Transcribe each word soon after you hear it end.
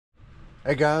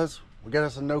Hey guys, we got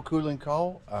us a no cooling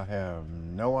call. I have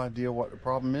no idea what the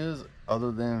problem is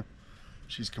other than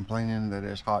she's complaining that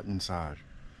it's hot inside.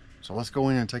 So let's go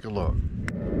in and take a look.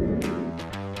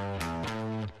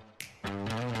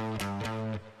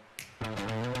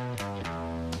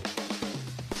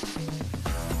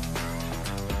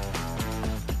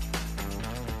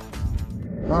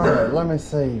 All right, let me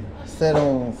see. Set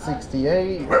on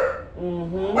 68.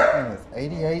 And it's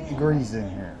 88 degrees in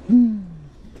here.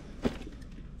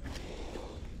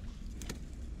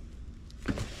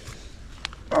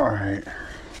 All right.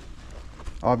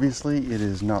 Obviously, it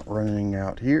is not running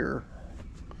out here.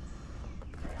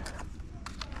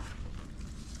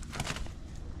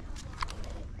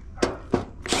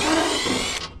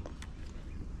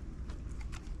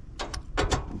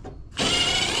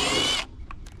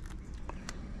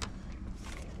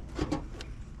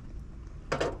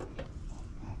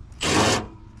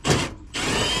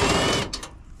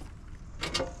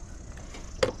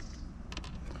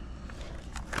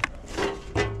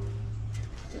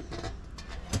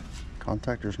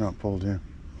 Contactor's not pulled in.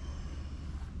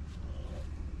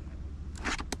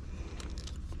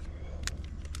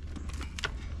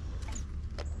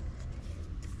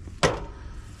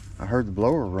 I heard the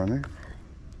blower running.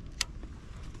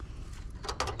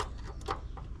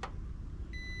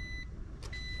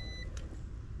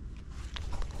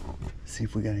 See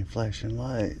if we got any flashing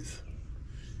lights.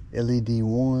 LED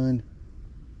 1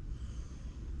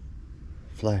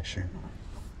 flashing.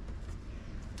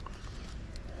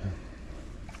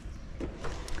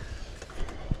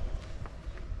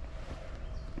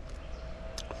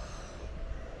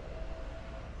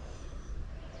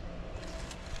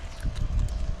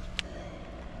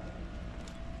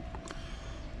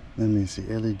 Let me see,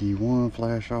 LED 1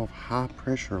 flash off, high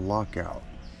pressure lockout.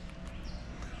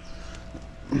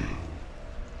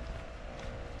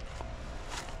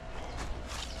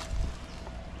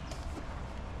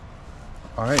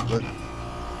 All right, but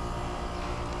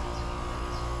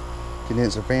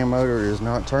condenser fan motor is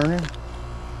not turning.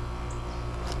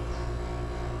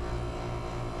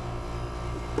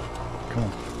 Come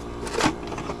on.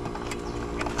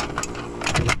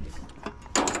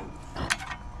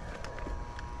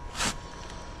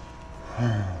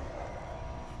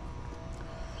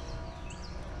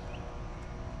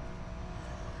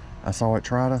 I saw it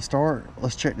try to start.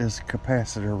 Let's check this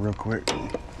capacitor real quick.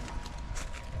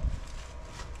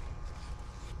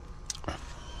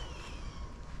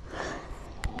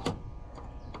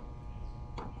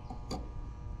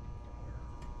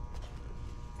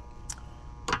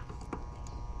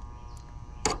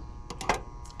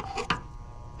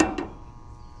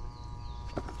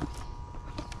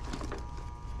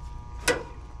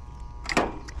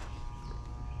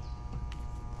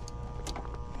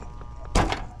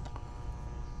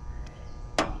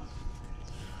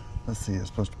 Let's see, it's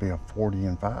supposed to be a 40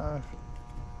 and 5.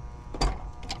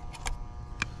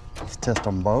 Let's test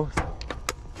them both.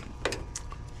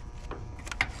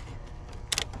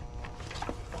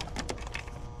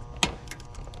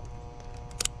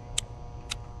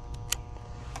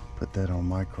 Put that on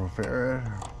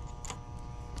microfarad.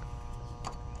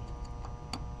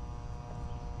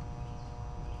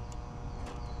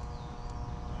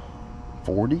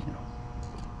 $40.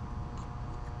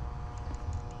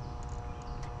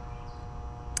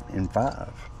 And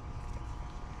 5.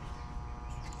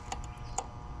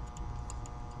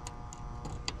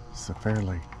 So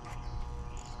fairly.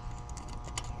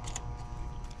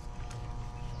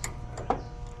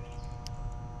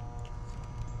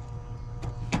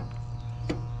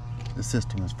 The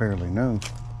system is fairly new.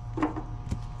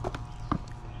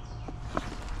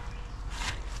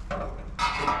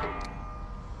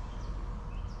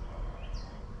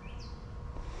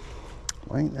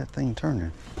 Why ain't that thing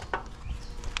turning?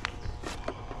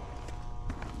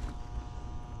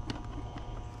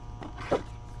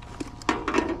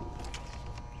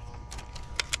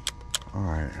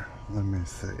 Let me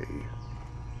see.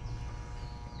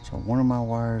 So one of my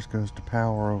wires goes to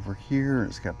power over here.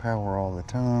 It's got power all the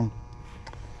time.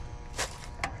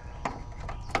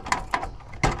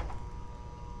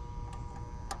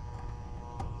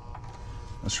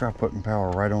 Let's try putting power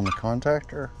right on the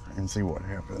contactor and see what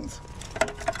happens.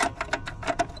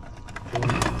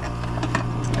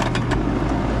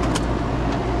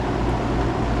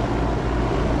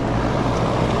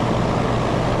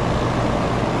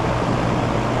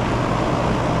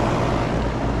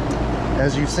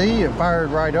 As you see, it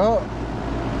fired right up.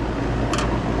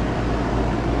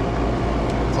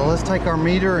 So let's take our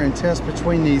meter and test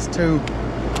between these two.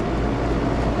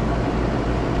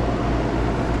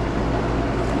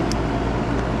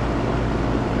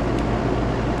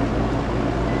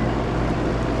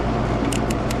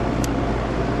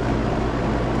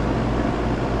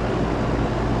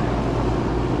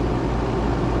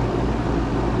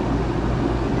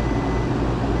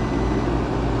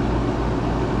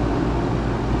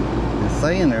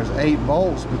 saying there's 8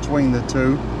 volts between the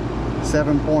two.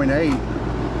 7.8.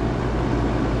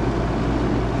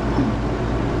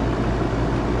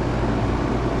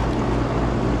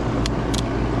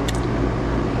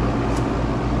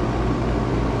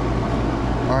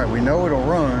 Alright, we know it'll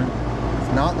run.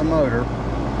 It's not the motor.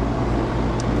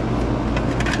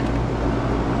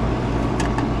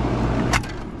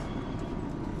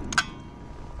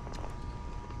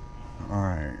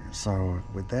 Alright, so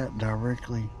with that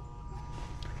directly,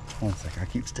 one sec, I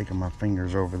keep sticking my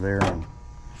fingers over there and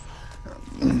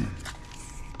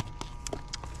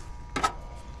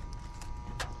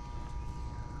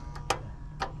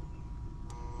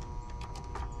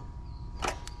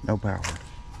no power.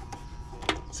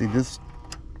 See this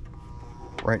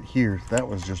right here, that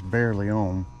was just barely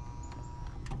on.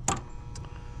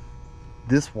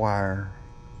 This wire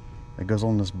that goes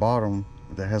on this bottom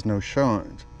that has no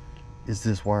shunt is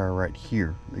this wire right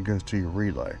here that goes to your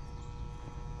relay.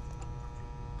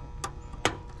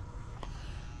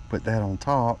 Put that on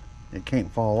top, it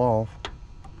can't fall off,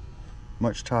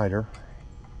 much tighter.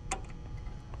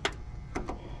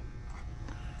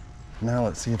 Now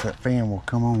let's see if that fan will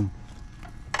come on.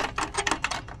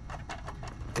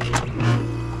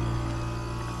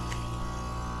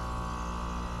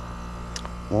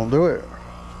 Won't do it.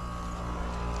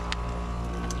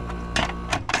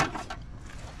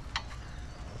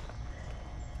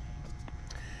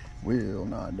 Will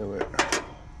not do it.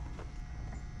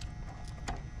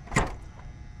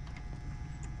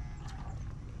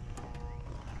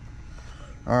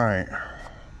 Alright.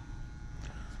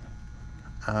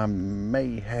 I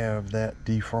may have that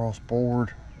defrost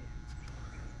board.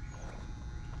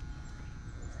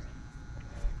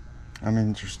 I'm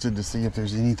interested to see if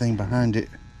there's anything behind it.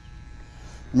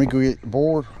 Let me go get the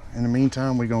board. In the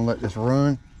meantime, we're gonna let this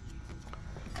run.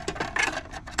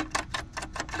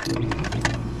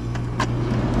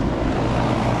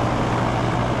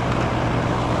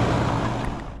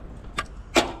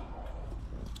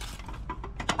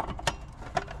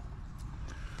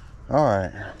 All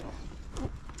right,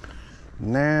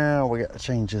 now we got to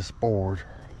change this board.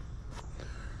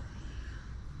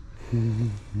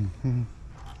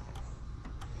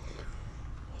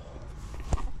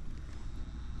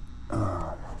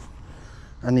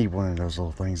 I need one of those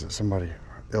little things that somebody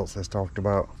else has talked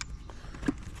about.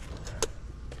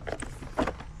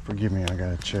 Forgive me, I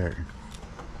gotta check.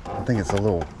 I think it's a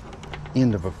little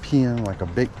end of a pin, like a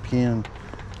big pin,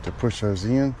 to push those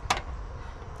in.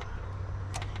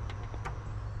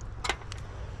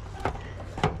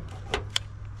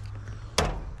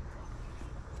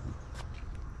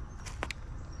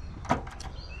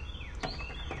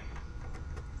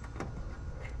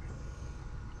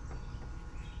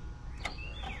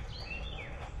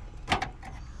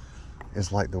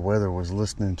 It's like the weather was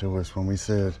listening to us when we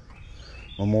said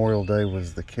Memorial Day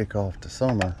was the kickoff to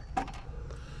summer,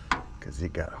 because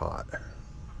it got hot.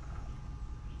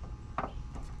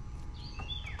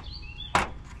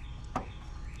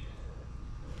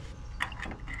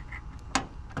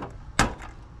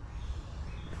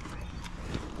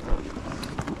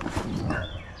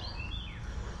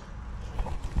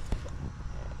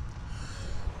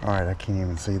 All right, I can't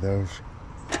even see those.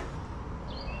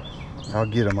 I'll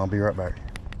get them. I'll be right back.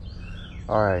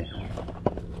 All right.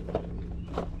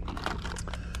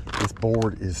 This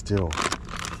board is still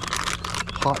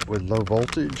hot with low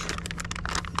voltage,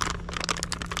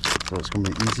 so it's going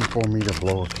to be easy for me to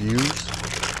blow a fuse.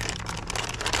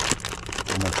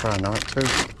 I'm going to try not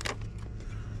to.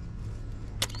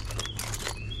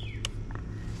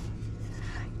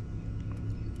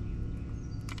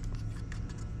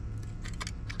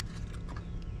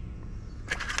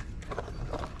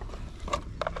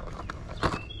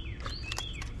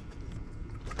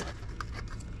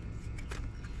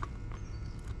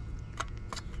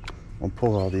 I'll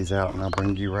pull all these out and I'll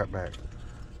bring you right back.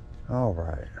 All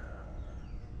right.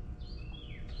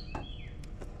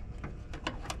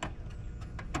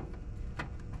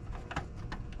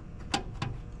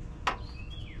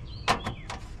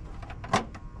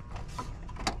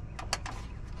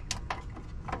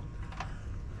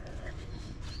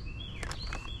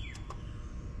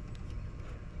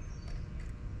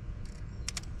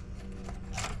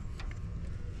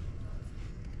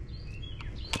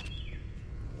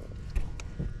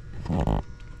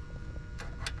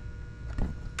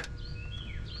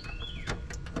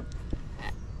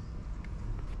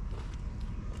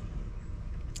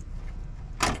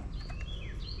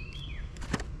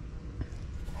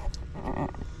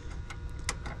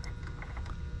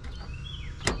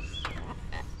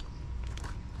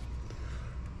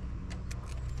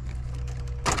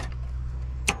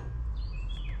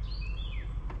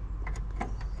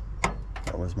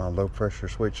 That was my low pressure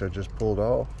switch I just pulled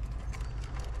off.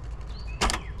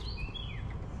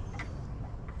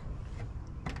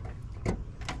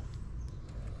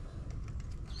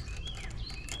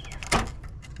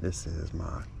 This is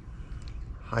my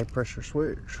high pressure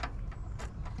switch.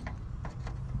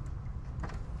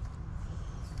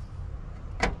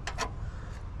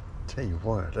 Tell you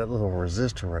what, that little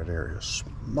resistor right there is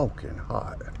smoking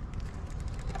hot.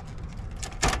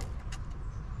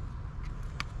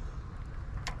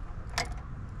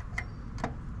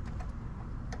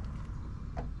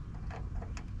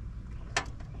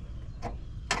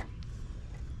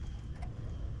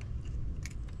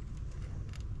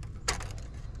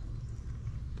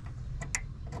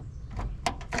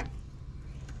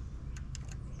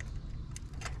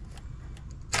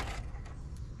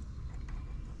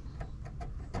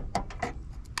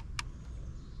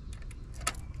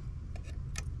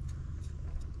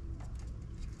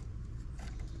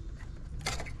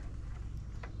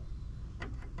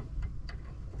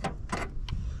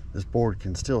 This board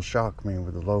can still shock me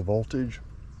with the low voltage,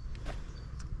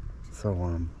 so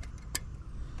I'm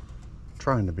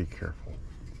trying to be careful.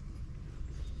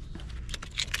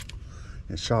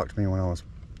 It shocked me when I was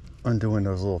undoing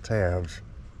those little tabs.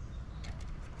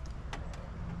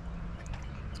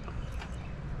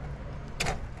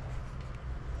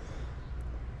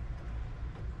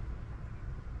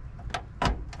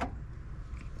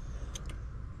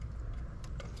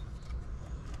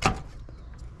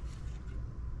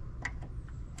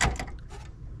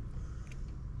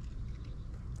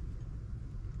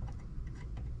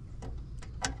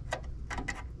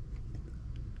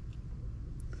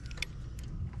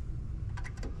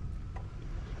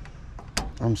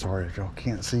 I'm sorry if y'all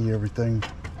can't see everything.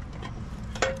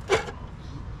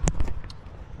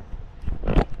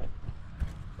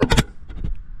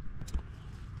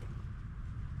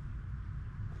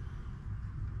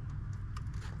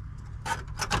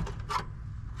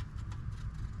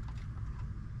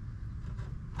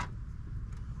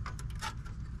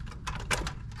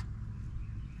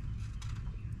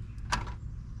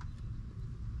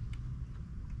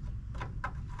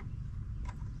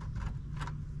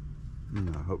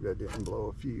 I hope that didn't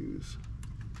blow a fuse.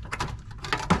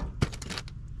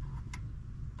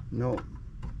 Nope.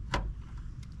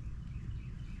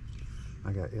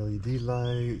 I got LED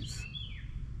lights.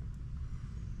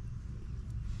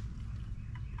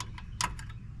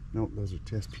 Nope, those are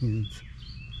test pins.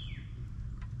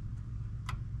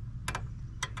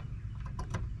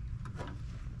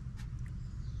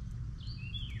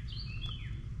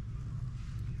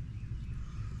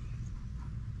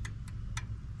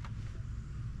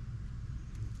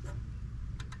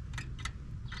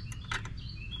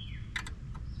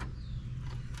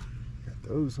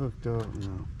 Those hooked up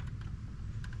now.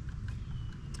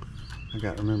 I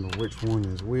got to remember which one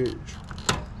is which.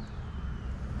 I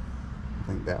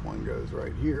think that one goes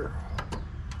right here.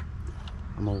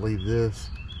 I'm gonna leave this.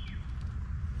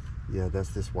 Yeah, that's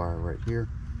this wire right here.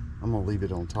 I'm gonna leave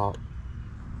it on top.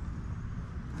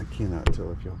 I cannot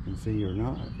tell if y'all can see or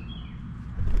not.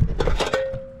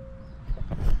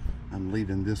 I'm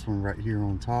leaving this one right here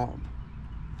on top.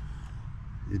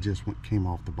 It just came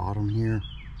off the bottom here.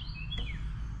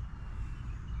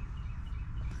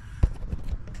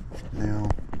 Now,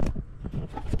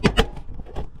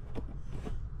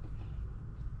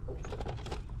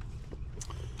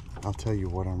 I'll tell you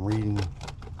what I'm reading.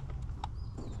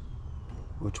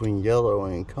 Between yellow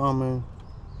and common,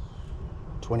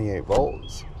 28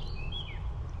 volts.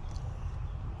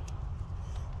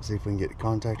 See if we can get the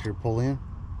contactor to pull in.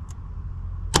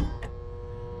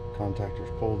 Contactor's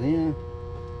pulled in.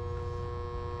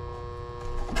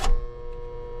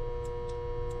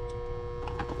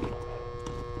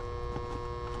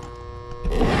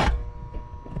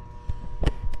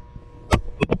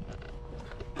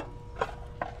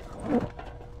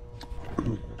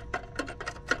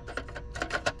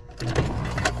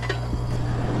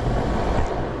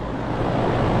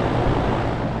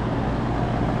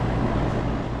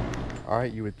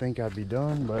 Alright, you would think I'd be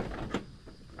done, but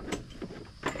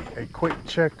a quick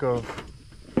check of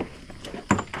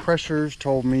pressures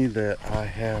told me that I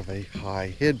have a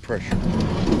high head pressure.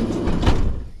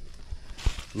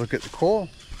 Look at the coil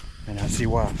and I see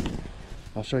why.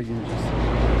 I'll show you in just a second.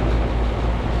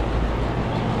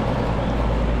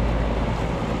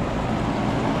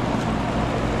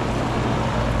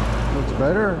 Looks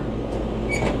better.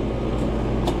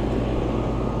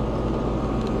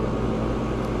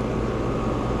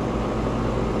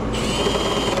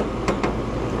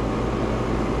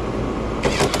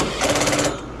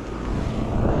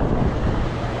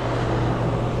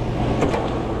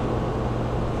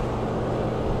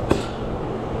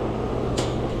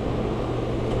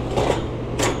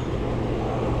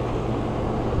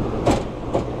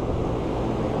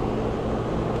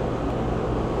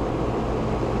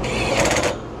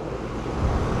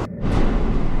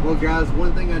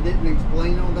 one thing I didn't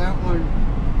explain on that one,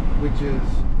 which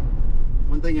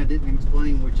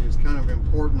is kind of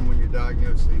important when you're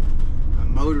diagnosing a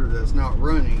motor that's not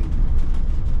running.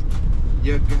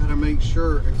 You gotta make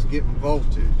sure it's getting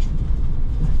voltage.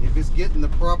 If it's getting the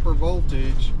proper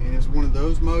voltage and it's one of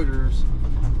those motors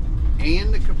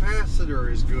and the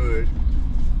capacitor is good,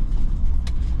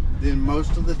 then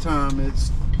most of the time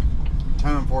it's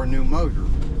time for a new motor.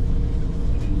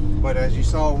 But as you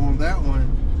saw on that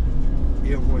one,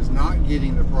 it was not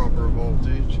getting the proper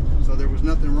voltage, so there was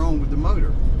nothing wrong with the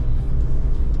motor.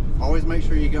 Always make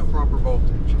sure you got proper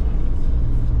voltage.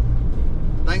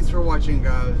 Thanks for watching,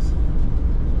 guys.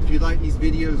 If you like these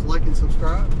videos, like and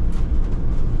subscribe.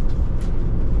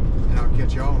 And I'll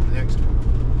catch y'all on the next one.